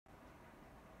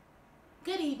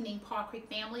Good evening, Paw Creek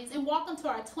families, and welcome to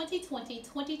our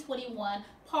 2020-2021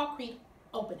 Paw Creek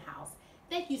Open House.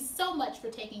 Thank you so much for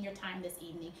taking your time this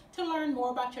evening to learn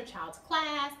more about your child's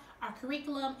class, our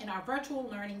curriculum, and our virtual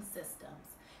learning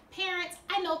systems. Parents,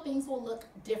 I know things will look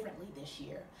differently this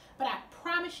year, but I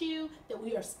promise you that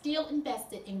we are still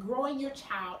invested in growing your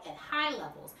child at high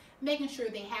levels, making sure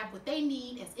they have what they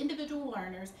need as individual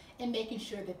learners and making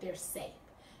sure that they're safe.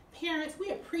 Parents,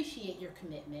 we appreciate your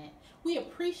commitment, we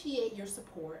appreciate your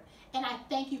support, and I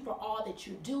thank you for all that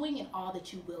you're doing and all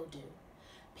that you will do.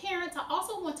 Parents, I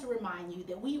also want to remind you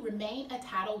that we remain a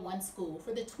Title I school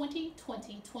for the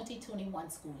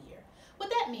 2020-2021 school year. What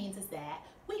that means is that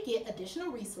we get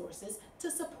additional resources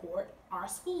to support our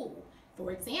school.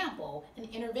 For example, an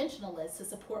interventionalist to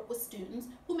support with students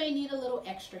who may need a little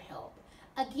extra help.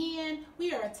 Again,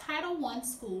 we are a Title I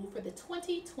school for the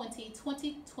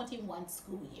 2020-2021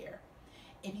 school year.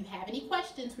 If you have any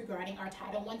questions regarding our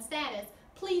Title I status,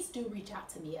 please do reach out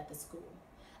to me at the school.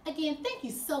 Again, thank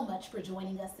you so much for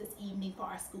joining us this evening for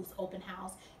our school's open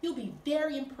house. You'll be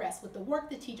very impressed with the work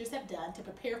the teachers have done to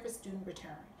prepare for student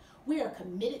return. We are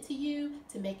committed to you,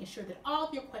 to making sure that all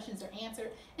of your questions are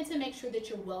answered, and to make sure that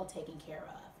you're well taken care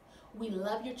of. We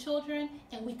love your children,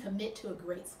 and we commit to a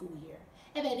great school year.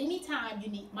 If at any time you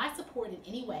need my support in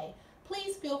any way,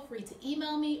 please feel free to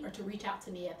email me or to reach out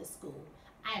to me at the school.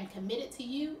 I am committed to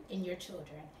you and your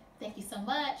children. Thank you so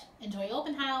much. Enjoy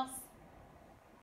open house.